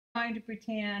going to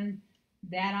pretend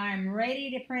that I'm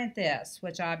ready to print this,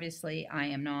 which obviously I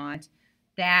am not,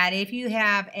 that if you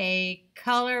have a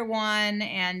color one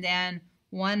and then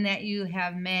one that you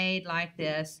have made like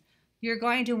this, you're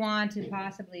going to want to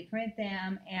possibly print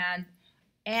them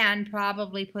and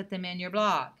probably put them in your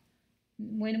blog.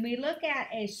 When we look at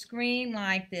a screen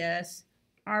like this,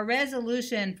 our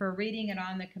resolution for reading it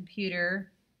on the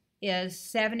computer is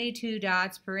 72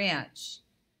 dots per inch.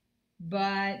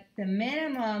 But the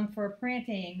minimum for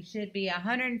printing should be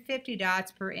 150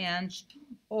 dots per inch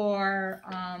or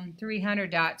 300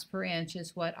 dots per inch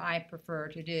is what I prefer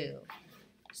to do.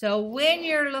 So when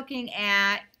you're looking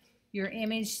at your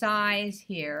image size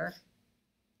here,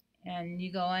 and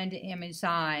you go into image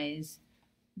size,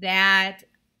 that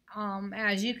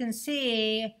as you can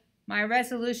see, my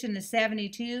resolution is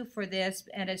 72 for this,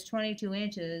 and it's 22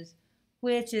 inches,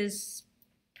 which is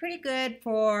pretty good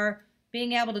for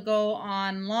being able to go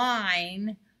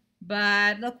online.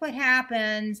 But look what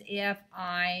happens if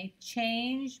I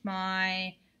change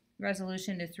my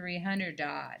resolution to 300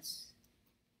 dots.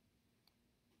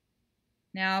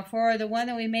 Now for the one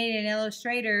that we made in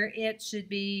Illustrator, it should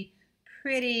be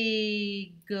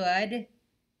pretty good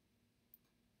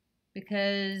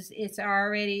because it's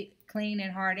already clean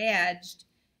and hard edged,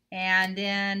 and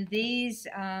then these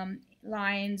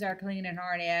lines are clean and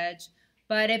hard edged.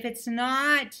 But if it's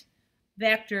not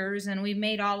vectors, and we've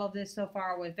made all of this so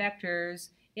far with vectors,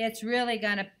 it's really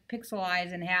going to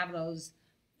pixelize and have those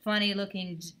funny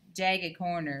looking jagged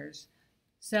corners.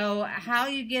 So how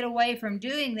you get away from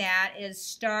doing that is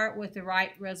start with the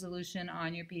right resolution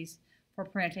on your piece for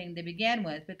printing to begin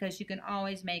with, because you can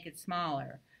always make it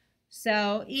smaller.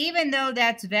 So even though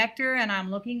that's vector and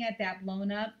I'm looking at that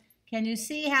blown up, can you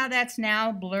see how that's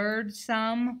now blurred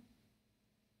some?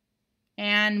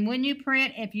 And when you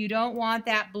print, if you don't want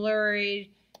that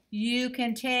blurry, you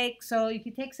can take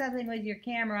something with your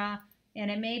camera,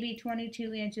 and it may be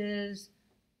 22 inches,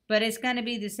 but it's going to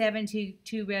be the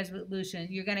 72 resolution.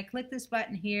 You're going to click this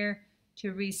button here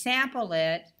to resample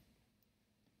it.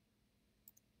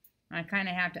 I kind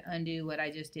of have to undo what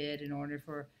I just did in order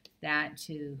for that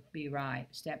to be right.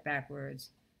 Step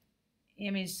backwards.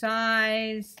 Image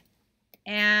size,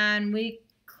 and we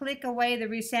click away the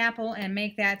resample and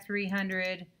make that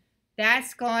 300.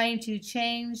 That's going to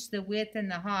change the width and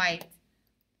the height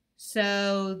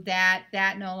so that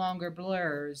that no longer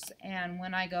blurs. And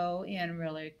when I go in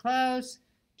really close,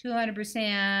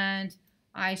 200%,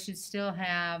 I should still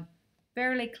have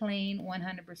fairly clean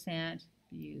 100%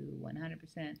 view,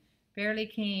 100%,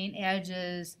 fairly clean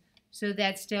edges, so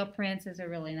that still prints as a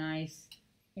really nice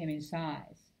image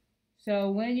size.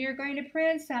 So when you're going to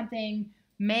print something,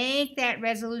 make that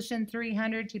resolution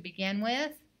 300 to begin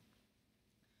with.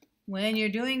 When you're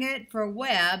doing it for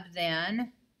web,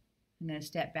 then I'm going to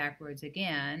step backwards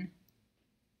again.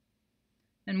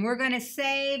 And we're going to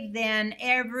save then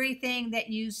everything that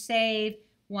you save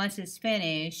once it's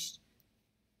finished.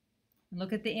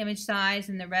 Look at the image size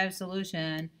and the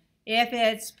resolution. If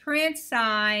it's print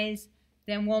size,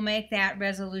 then we'll make that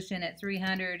resolution at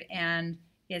 300, and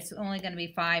it's only going to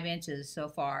be 5 inches so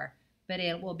far, but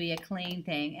it will be a clean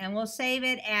thing. And we'll save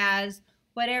it as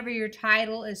whatever your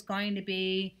title is going to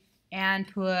be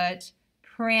and put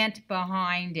print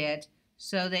behind it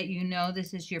so that you know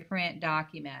this is your print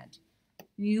document.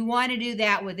 You want to do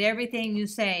that with everything you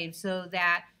save so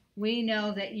that we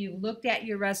know that you looked at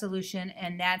your resolution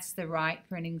and that's the right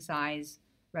printing size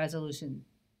resolution.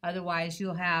 Otherwise,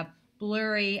 you'll have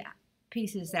blurry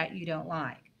pieces that you don't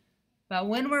like. But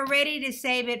when we're ready to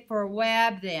save it for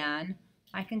web, then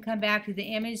I can come back to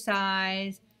the image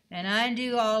size and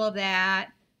undo all of that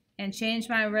and change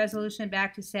my resolution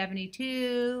back to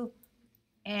 72.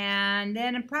 And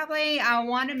then probably I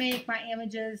want to make my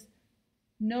images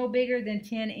no bigger than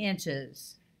 10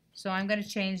 inches. So I'm going to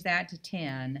change that to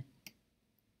 10.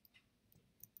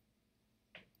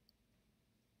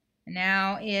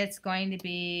 Now it's going to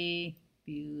be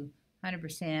view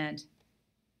 100%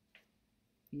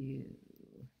 view.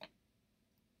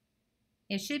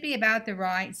 It should be about the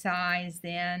right size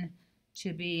then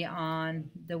to be on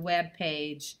the web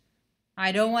page.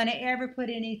 I don't want to ever put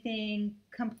anything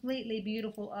completely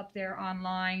beautiful up there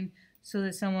online so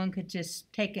that someone could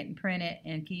just take it and print it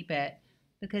and keep it,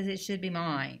 because it should be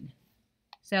mine.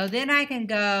 So then I can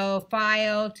go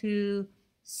File to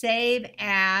Save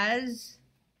As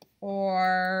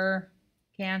or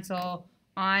Cancel.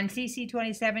 On CC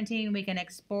 2017 we can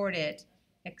export it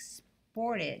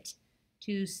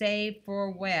to save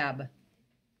for web.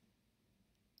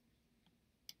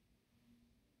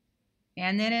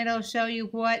 And then it'll show you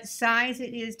what size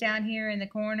it is down here in the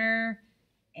corner,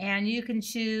 and you can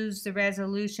choose the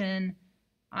resolution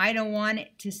I don't want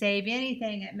it to save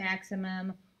anything at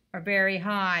maximum or very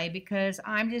high because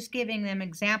I'm just giving them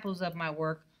examples of my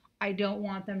work. I don't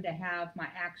want them to have my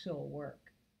actual work.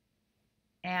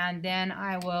 And then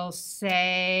I will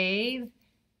save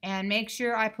and make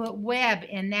sure I put web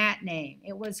in that name.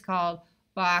 It was called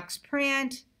box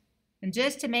print. And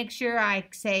just to make sure I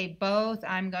save both,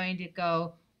 I'm going to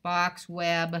go box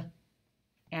web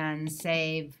and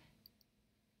save.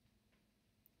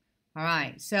 All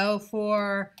right, so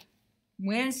for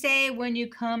Wednesday when you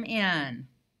come in,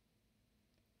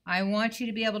 I want you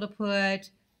to be able to put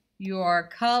your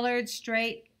colored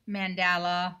straight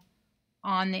mandala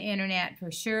on the internet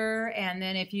for sure. And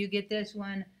then if you get this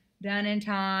one done in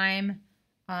time,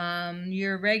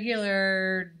 your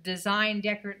regular design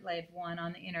decorative one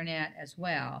on the internet as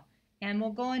well. And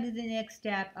we'll go into the next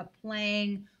step of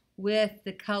playing with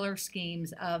the color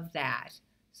schemes of that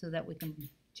so that we can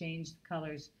change the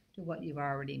colors to what you've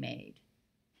already made.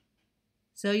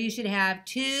 So you should have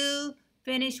 2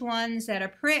 finished ones that are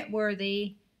print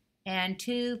worthy and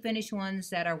 2 finished ones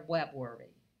that are web worthy.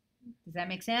 Does that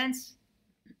make sense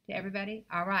to everybody?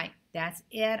 All right, that's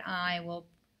it. I will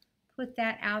put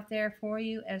that out there for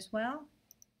you as well.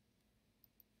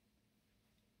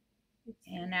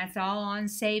 And that's all on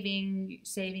saving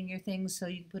your things so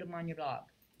you can put them on your blog.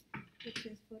 It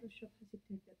says Photoshop has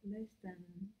detected less than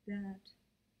that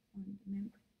on the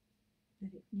memory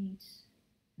that it needs.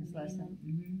 It's less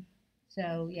than,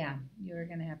 So yeah, you're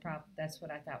going to have problems. That's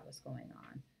what I thought was going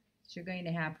on. So you're going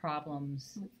to have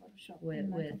problems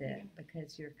with it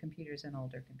because your computer's an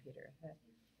older computer.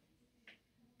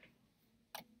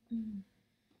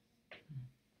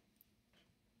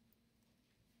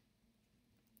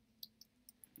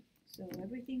 So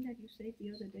everything that you saved the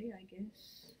other day, I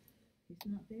guess, is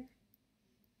not there?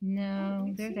 No,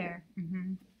 Oh, they're there.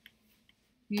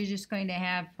 You're just going to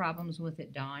have problems with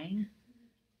it dying.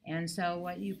 And so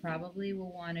what you probably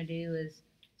will want to do is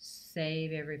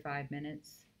save every 5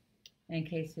 minutes in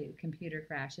case the computer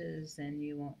crashes and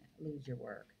you won't lose your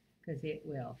work, because it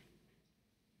will.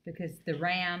 Because the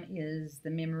RAM is the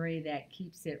memory that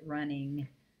keeps it running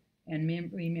and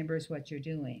remembers what you're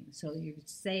doing. So you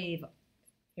save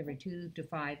every 2 to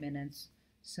 5 minutes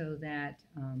so that,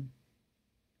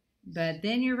 but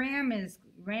then your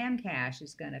RAM cache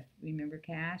is going to, remember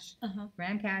cache?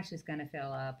 RAM cache is going to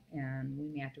fill up and we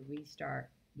may have to restart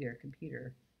your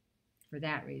computer for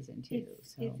that reason too.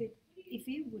 If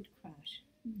it would crash,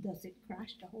 does it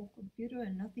crash the whole computer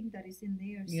and nothing that is in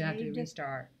there You have to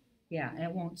restart. Yeah,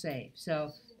 it won't save.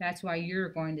 So that's why you're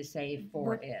going to save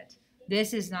for it.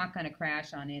 This is not going to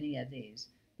crash on any of these.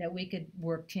 That we could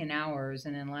work 10 hours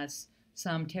and unless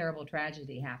some terrible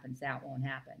tragedy happens, that won't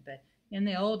happen. But in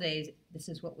the old days, this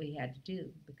is what we had to do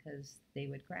because they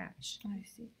would crash. I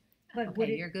see. But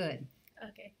okay, you're good.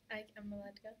 Okay, I'm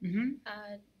allowed to go. Do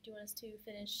you want us to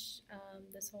finish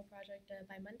this whole project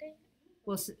by Monday?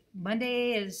 Well,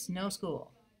 Monday is no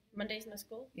school. Monday's no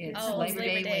school? It's Labor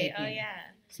Day weekend. Oh,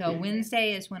 yeah. So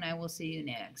Wednesday is when I will see you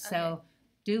next. Okay. So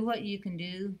do what you can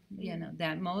do. You know,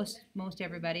 that most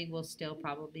everybody will still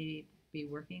probably be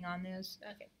working on this.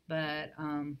 Okay. But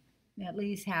at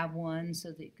least have one so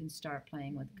that you can start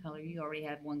playing with the color. You already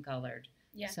had one colored.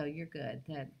 Yeah. So you're good.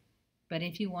 But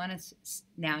if you want to,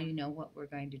 now you know what we're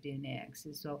going to do next.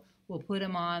 So we'll put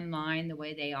them online the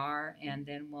way they are, and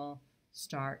then we'll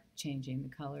start changing the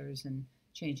colors and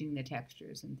changing the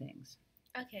textures and things.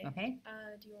 Okay. Okay?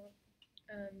 Do you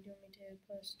want me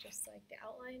to post just like the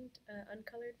outlined,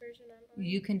 uncolored version online?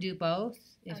 You can do both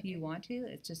if Okay. you want to.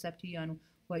 It's just up to you on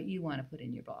what you want to put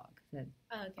in your blog. Okay.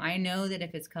 I know that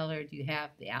if it's colored, you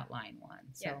have the outline one.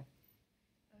 So. Yeah.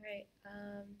 All right.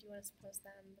 Do you want us to post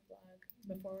that on the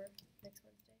blog before next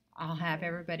Wednesday? I'll have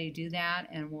everybody do that,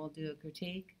 and we'll do a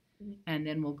critique, and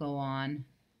then we'll go on.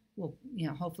 We'll,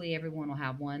 hopefully everyone will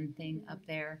have one thing up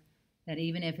there that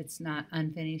even if it's not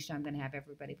unfinished, I'm going to have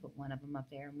everybody put one of them up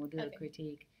there, and we'll do a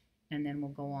critique, and then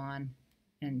we'll go on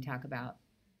and talk about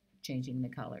changing the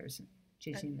colors,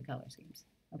 changing the color schemes.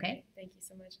 Okay? Thank you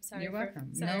so much. Sorry. You're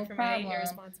welcome. Sorry no for problem. my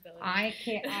irresponsibility.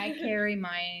 I carry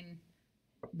mine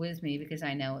with me because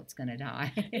I know it's going to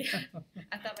die.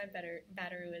 I thought my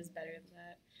battery was better than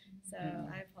that, so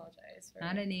I apologize for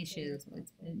not an issue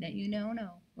that no.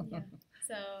 Yeah.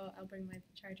 So I'll bring my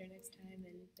charger next time,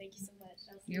 and thank you so much.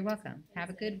 You're welcome. Have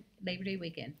a good Labor Day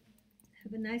weekend.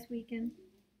 Have a nice weekend.